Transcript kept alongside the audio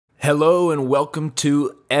Hello and welcome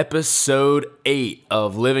to episode 8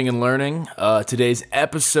 of Living and Learning. Today's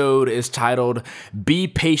episode is titled, Be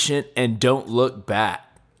Patient and Don't Look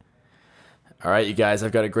Back. All right, you guys,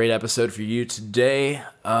 I've got a great episode for you today.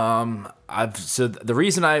 The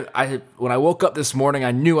reason when I woke up this morning,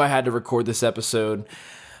 I knew I had to record this episode.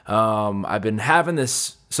 I've been having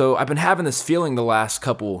this feeling the last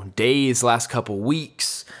couple days, last couple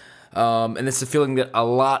weeks. And it's a feeling that a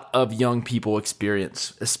lot of young people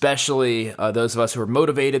experience, especially those of us who are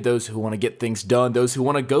motivated, those who want to get things done, those who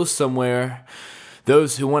want to go somewhere,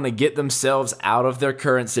 those who want to get themselves out of their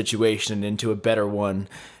current situation and into a better one.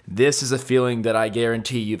 This is a feeling that I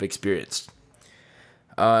guarantee you've experienced.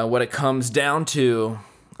 What it comes down to,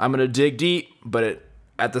 I'm going to dig deep, but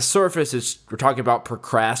at the surface, we're talking about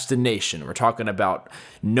procrastination. We're talking about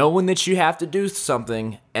knowing that you have to do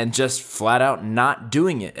something and just flat out not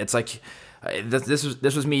doing it. It's like this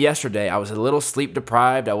was me yesterday. I was a little sleep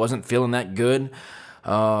deprived. I wasn't feeling that good.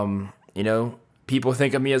 People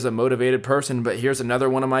think of me as a motivated person, but here's another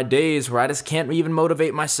one of my days where I just can't even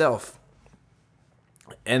motivate myself.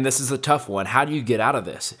 And this is a tough one. How do you get out of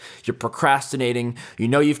this? You're procrastinating. You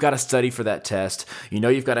know you've got to study for that test. You know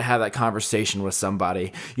you've got to have that conversation with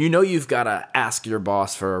somebody. You know you've got to ask your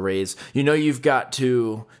boss for a raise. You know you've got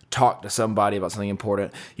to talk to somebody about something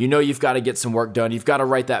important. You know you've got to get some work done. You've got to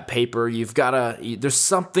write that paper. There's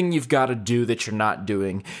something you've got to do that you're not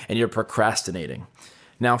doing, and you're procrastinating.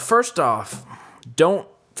 Now, first off, don't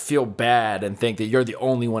feel bad and think that you're the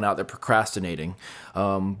only one out there procrastinating.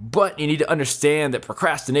 But you need to understand that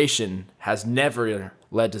procrastination has never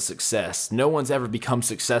led to success. No one's ever become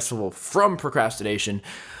successful from procrastination,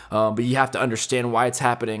 but you have to understand why it's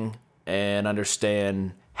happening and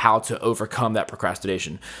understand how to overcome that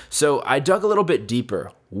procrastination. So I dug a little bit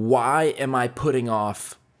deeper. Why am I putting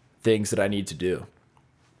off things that I need to do?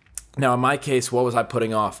 Now, in my case, what was I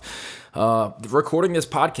putting off? Recording this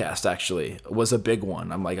podcast actually was a big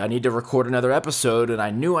one. I'm like, I need to record another episode, and I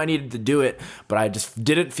knew I needed to do it, but I just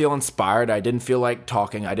didn't feel inspired. I didn't feel like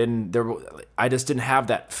talking. I just didn't have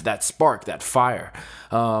that spark, that fire.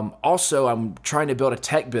 Also, I'm trying to build a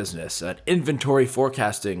tech business, an inventory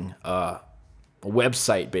forecasting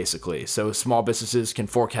website, basically, so small businesses can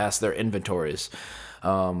forecast their inventories.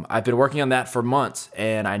 I've been working on that for months,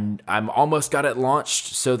 and I'm almost got it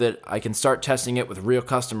launched so that I can start testing it with real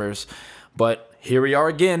customers. But here we are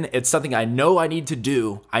again. It's something I know I need to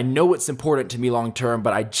do. I know it's important to me long term,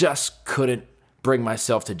 but I just couldn't bring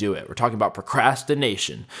myself to do it. We're talking about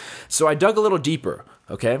procrastination. So I dug a little deeper,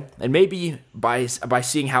 okay? And maybe by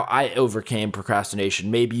seeing how I overcame procrastination,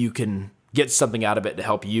 maybe you can get something out of it to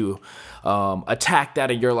help you attack that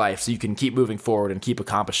in your life so you can keep moving forward and keep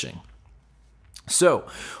accomplishing. So,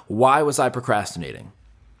 why was I procrastinating?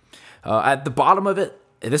 At the bottom of it,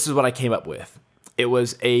 this is what I came up with. It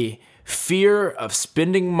was a fear of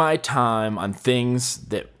spending my time on things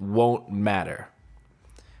that won't matter.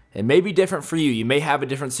 It may be different for you. You may have a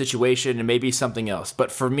different situation and maybe something else.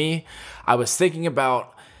 But for me, I was thinking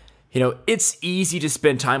about, it's easy to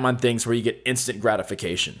spend time on things where you get instant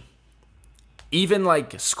gratification. Even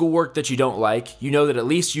like schoolwork that you don't like, you know that at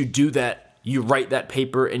least you do that, you write that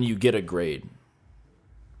paper and you get a grade.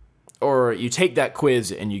 Or you take that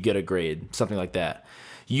quiz and you get a grade, something like that.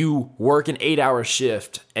 You work an 8-hour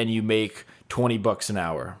shift and you make $20 an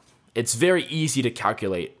hour. It's very easy to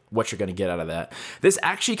calculate what you're going to get out of that. This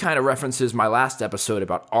actually kind of references my last episode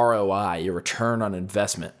about ROI, your return on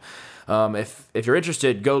investment. If you're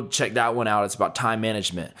interested, go check that one out. It's about time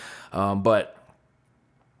management. But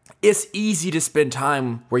it's easy to spend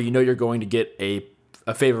time where you know you're going to get a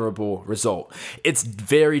favorable result. It's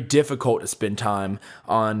very difficult to spend time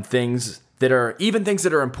on things that are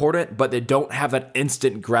important, but they don't have that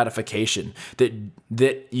instant gratification,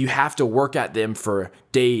 that you have to work at them for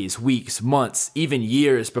days, weeks, months, even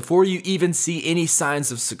years before you even see any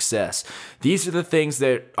signs of success. These are the things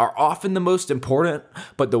that are often the most important,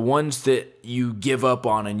 but the ones that you give up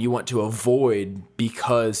on and you want to avoid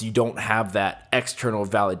because you don't have that external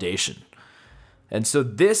validation. And so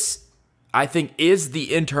this, I think, is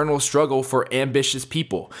the internal struggle for ambitious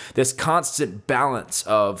people. This constant balance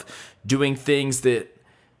of doing things that,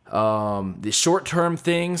 the short-term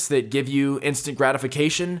things that give you instant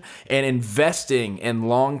gratification and investing in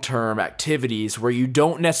long-term activities where you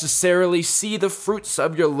don't necessarily see the fruits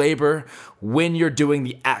of your labor when you're doing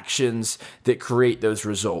the actions that create those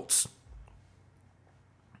results.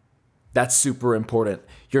 That's super important.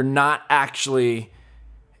 You're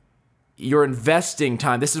investing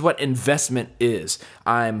time. This is what investment is.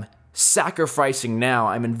 I'm sacrificing now.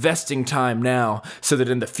 I'm investing time now so that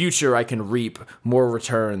in the future I can reap more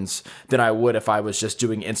returns than I would if I was just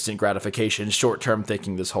doing instant gratification, short-term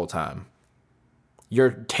thinking this whole time.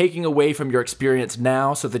 You're taking away from your experience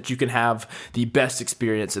now so that you can have the best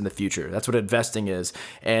experience in the future. That's what investing is.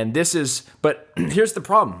 But here's the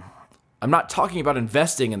problem. I'm not talking about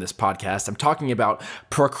investing in this podcast. I'm talking about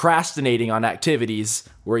procrastinating on activities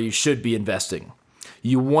where you should be investing.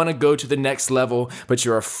 You want to go to the next level, but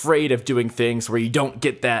you're afraid of doing things where you don't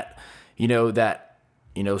get that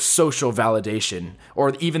social validation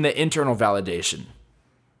or even the internal validation.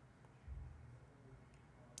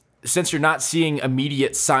 Since you're not seeing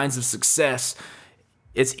immediate signs of success,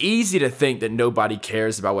 it's easy to think that nobody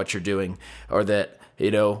cares about what you're doing, or that,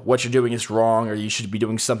 what you're doing is wrong, or you should be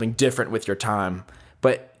doing something different with your time.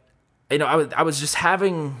 But, I was just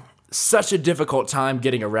having such a difficult time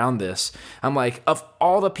getting around this. I'm like, of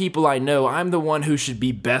all the people I know, I'm the one who should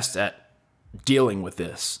be best at dealing with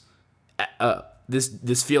this.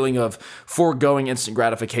 This feeling of foregoing instant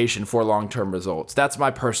gratification for long-term results. That's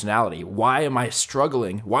my personality. Why am I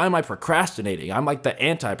struggling? Why am I procrastinating? I'm like the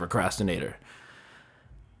anti-procrastinator.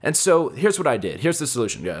 And so here's what I did. Here's the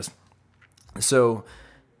solution, guys. So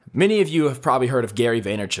many of you have probably heard of Gary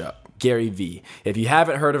Vaynerchuk, Gary V. If you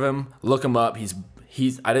haven't heard of him, look him up.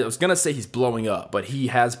 I was going to say he's blowing up, but he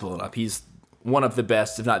has blown up. He's one of the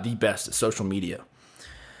best, if not the best, at social media.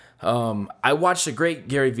 I watched a great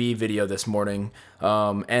Gary Vee video this morning,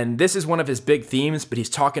 and this is one of his big themes, but he's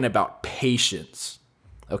talking about patience.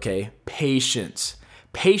 Okay, patience.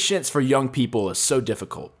 Patience for young people is so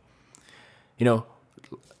difficult. Me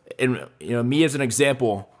as an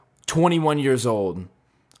example, 21 years old,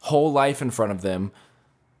 whole life in front of them,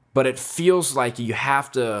 but it feels like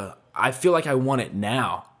I feel like I want it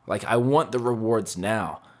now. Like I want the rewards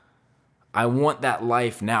now. I want that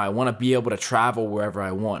life now. I want to be able to travel wherever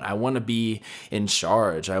I want. I want to be in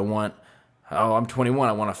charge. I'm 21.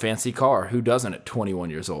 I want a fancy car. Who doesn't at 21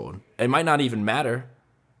 years old? It might not even matter,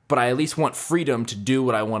 but I at least want freedom to do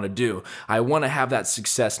what I want to do. I want to have that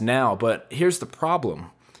success now, but here's the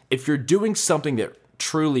problem. If you're doing something that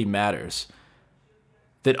truly matters,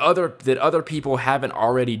 that other people haven't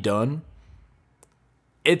already done,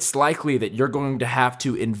 it's likely that you're going to have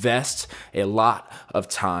to invest a lot of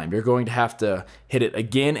time. You're going to have to hit it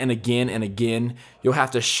again and again and again. You'll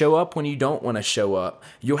have to show up when you don't want to show up.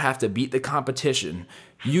 You'll have to beat the competition.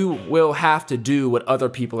 You will have to do what other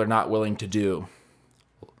people are not willing to do.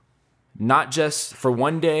 Not just for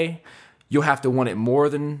one day. You'll have to want it more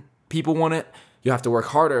than people want it. You'll have to work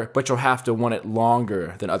harder, but you'll have to want it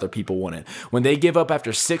longer than other people want it. When they give up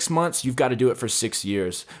after 6 months, you've got to do it for 6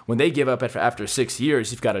 years. When they give up after 6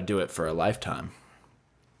 years, you've got to do it for a lifetime.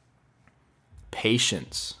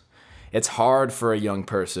 Patience. It's hard for a young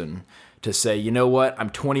person to say, you know what, I'm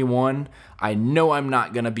 21. I know I'm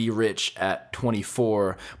not going to be rich at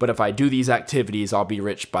 24, but if I do these activities, I'll be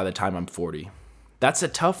rich by the time I'm 40. That's a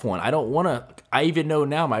tough one. I even know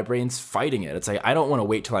now my brain's fighting it. It's like, I don't want to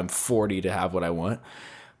wait till I'm 40 to have what I want.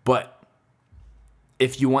 But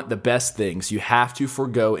if you want the best things, you have to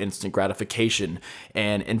forego instant gratification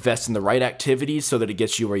and invest in the right activities so that it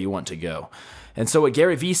gets you where you want to go. And so what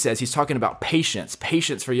Gary Vee says, he's talking about patience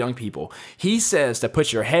for young people. He says to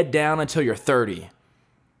put your head down until you're 30,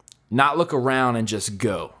 not look around and just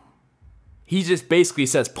go. He just basically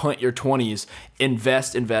says, punt your 20s,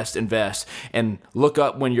 invest, and look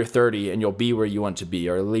up when you're 30 and you'll be where you want to be,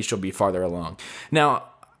 or at least you'll be farther along. Now,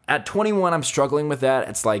 at 21, I'm struggling with that.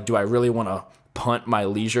 It's like, do I really want to punt my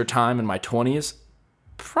leisure time in my 20s?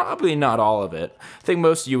 Probably not all of it. I think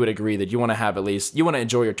most of you would agree that you want to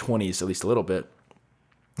enjoy your 20s at least a little bit.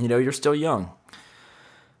 You're still young.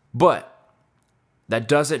 But that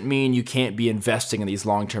doesn't mean you can't be investing in these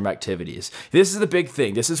long-term activities. This is the big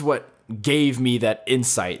thing. This is what gave me that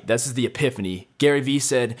insight. This is the epiphany. Gary Vee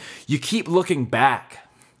said, you keep looking back.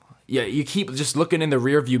 Yeah, you keep just looking in the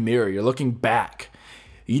rearview mirror. You're looking back.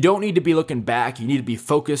 You don't need to be looking back. You need to be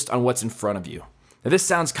focused on what's in front of you. Now, this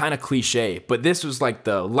sounds kind of cliche, but this was like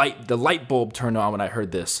the light bulb turned on when I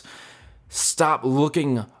heard this. Stop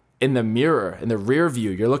looking in the mirror, in the rear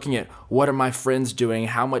view. You're looking at, what are my friends doing?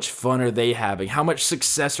 How much fun are they having? How much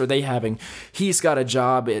success are they having? He's got a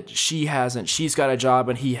job, she hasn't. She's got a job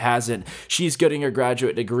and he hasn't. She's getting her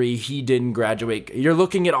graduate degree, he didn't graduate. You're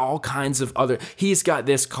looking at all kinds of he's got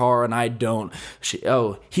this car and I don't.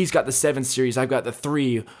 He's got the 7 Series, I've got the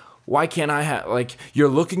 3. Why can't I have, you're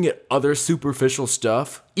looking at other superficial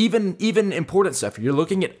stuff, even important stuff. You're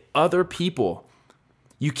looking at other people.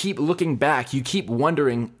 You keep looking back. You keep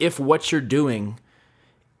wondering if what you're doing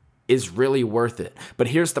is really worth it. But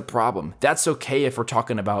here's the problem. That's okay if we're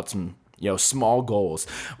talking about some small goals.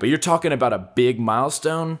 But you're talking about a big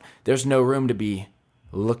milestone, there's no room to be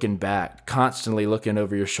looking back, constantly looking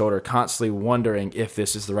over your shoulder, constantly wondering if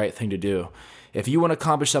this is the right thing to do. If you want to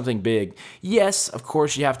accomplish something big, yes, of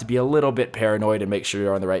course, you have to be a little bit paranoid and make sure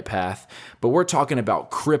you're on the right path. But we're talking about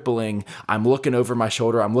crippling. I'm looking over my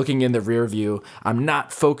shoulder. I'm looking in the rear view. I'm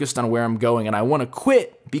not focused on where I'm going, and I want to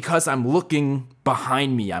quit because I'm looking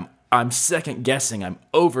behind me. I'm second guessing. I'm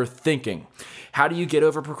overthinking. How do you get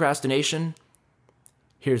over procrastination?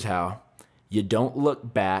 Here's how. You don't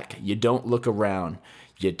look back. You don't look around.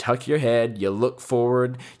 You tuck your head. You look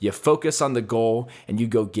forward. You focus on the goal, and you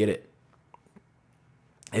go get it.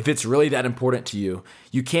 If it's really that important to you,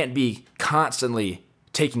 you can't be constantly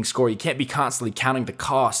taking score. You can't be constantly counting the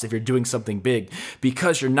cost if you're doing something big,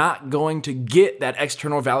 because you're not going to get that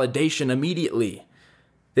external validation immediately.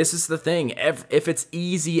 This is the thing. If it's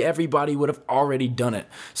easy, everybody would have already done it.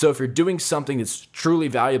 So if you're doing something that's truly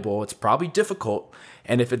valuable, it's probably difficult.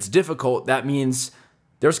 And if it's difficult, that means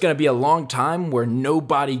there's going to be a long time where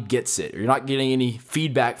nobody gets it. You're not getting any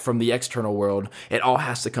feedback from the external world. It all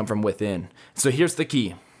has to come from within. So here's the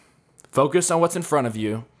key. Focus on what's in front of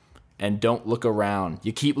you and don't look around.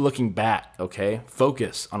 You keep looking back, okay?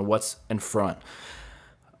 Focus on what's in front.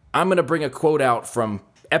 I'm going to bring a quote out from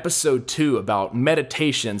episode 2 about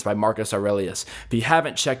meditations by Marcus Aurelius. If you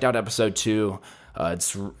haven't checked out episode 2,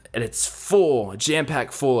 it's full,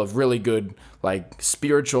 jam-packed full of really good,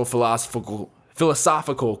 spiritual,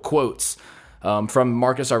 philosophical quotes from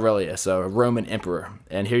Marcus Aurelius, a Roman emperor.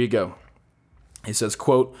 And here you go. He says,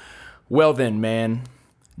 quote, "Well then, man,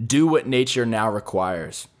 do what nature now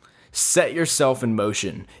requires. Set yourself in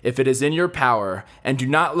motion, if it is in your power, and do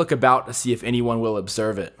not look about to see if anyone will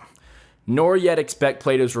observe it. Nor yet expect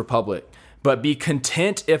Plato's Republic, but be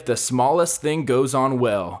content if the smallest thing goes on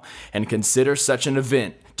well, and consider such an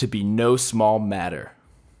event to be no small matter."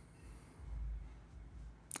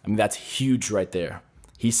 I mean, that's huge right there.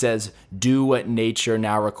 He says, do what nature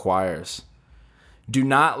now requires. Do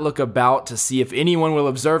not look about to see if anyone will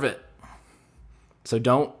observe it. So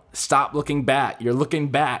don't stop looking back. You're looking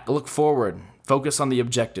back. Look forward. Focus on the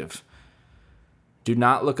objective. Do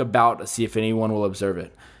not look about to see if anyone will observe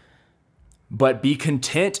it. But be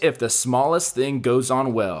content if the smallest thing goes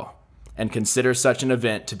on well, and consider such an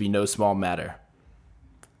event to be no small matter.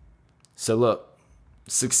 So look,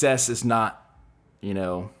 success is not,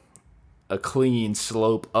 a clean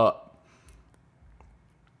slope up.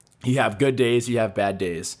 You have good days, you have bad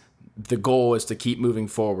days. The goal is to keep moving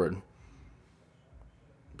forward.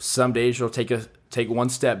 Some days you'll take one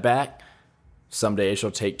step back. Some days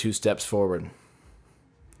you'll take 2 steps forward.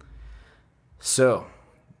 So,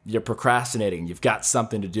 you're procrastinating. You've got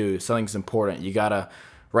something to do. Something's important. You got to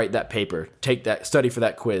write that paper, study for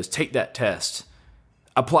that quiz, take that test,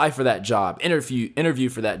 apply for that job, interview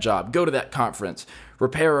for that job, go to that conference,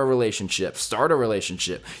 repair a relationship, start a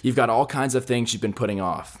relationship. You've got all kinds of things you've been putting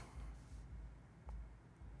off.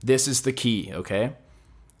 This is the key, okay?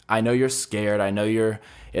 I know you're scared. I know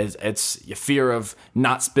it's your fear of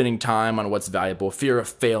not spending time on what's valuable, fear of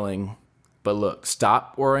failing. But look,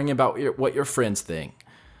 stop worrying about what your friends think.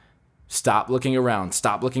 Stop looking around.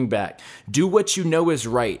 Stop looking back. Do what you know is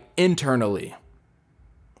right internally,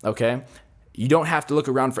 okay? You don't have to look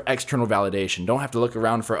around for external validation. Don't have to look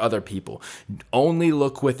around for other people. Only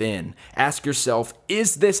look within. Ask yourself,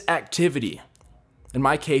 is this activity, in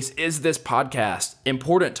my case, is this podcast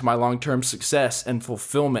important to my long-term success and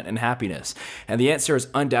fulfillment and happiness? And the answer is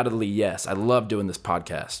undoubtedly yes. I love doing this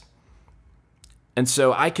podcast. And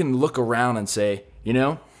so I can look around and say,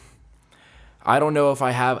 I don't know if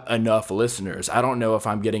I have enough listeners. I don't know if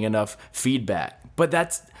I'm getting enough feedback.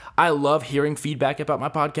 But I love hearing feedback about my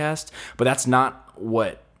podcast, but that's not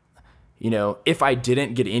what, if I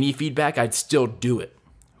didn't get any feedback, I'd still do it.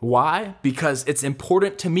 Why? Because it's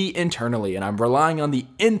important to me internally, and I'm relying on the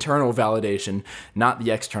internal validation, not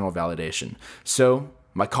the external validation. So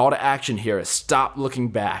my call to action here is stop looking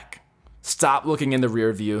back. Stop looking in the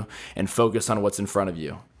rear view and focus on what's in front of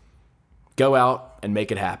you. Go out and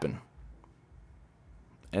make it happen.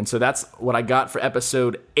 And so that's what I got for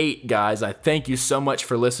episode 8, guys. I thank you so much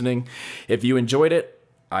for listening. If you enjoyed it,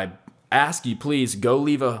 I ask you, please go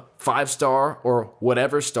leave a 5-star or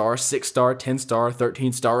whatever star, 6-star, 10-star,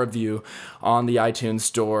 13-star review on the iTunes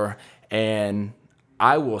store. And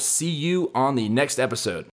I will see you on the next episode.